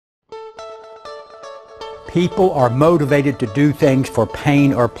People are motivated to do things for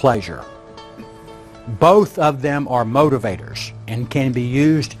pain or pleasure. Both of them are motivators and can be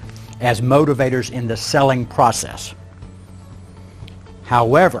used as motivators in the selling process.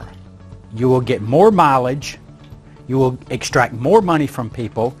 However, you will get more mileage, you will extract more money from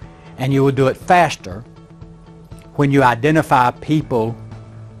people, and you will do it faster when you identify people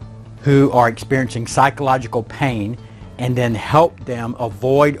who are experiencing psychological pain and then help them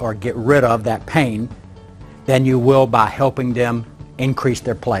avoid or get rid of that pain than you will by helping them increase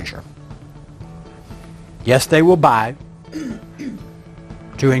their pleasure. Yes, they will buy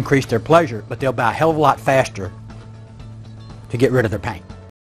to increase their pleasure, but they'll buy a hell of a lot faster to get rid of their pain.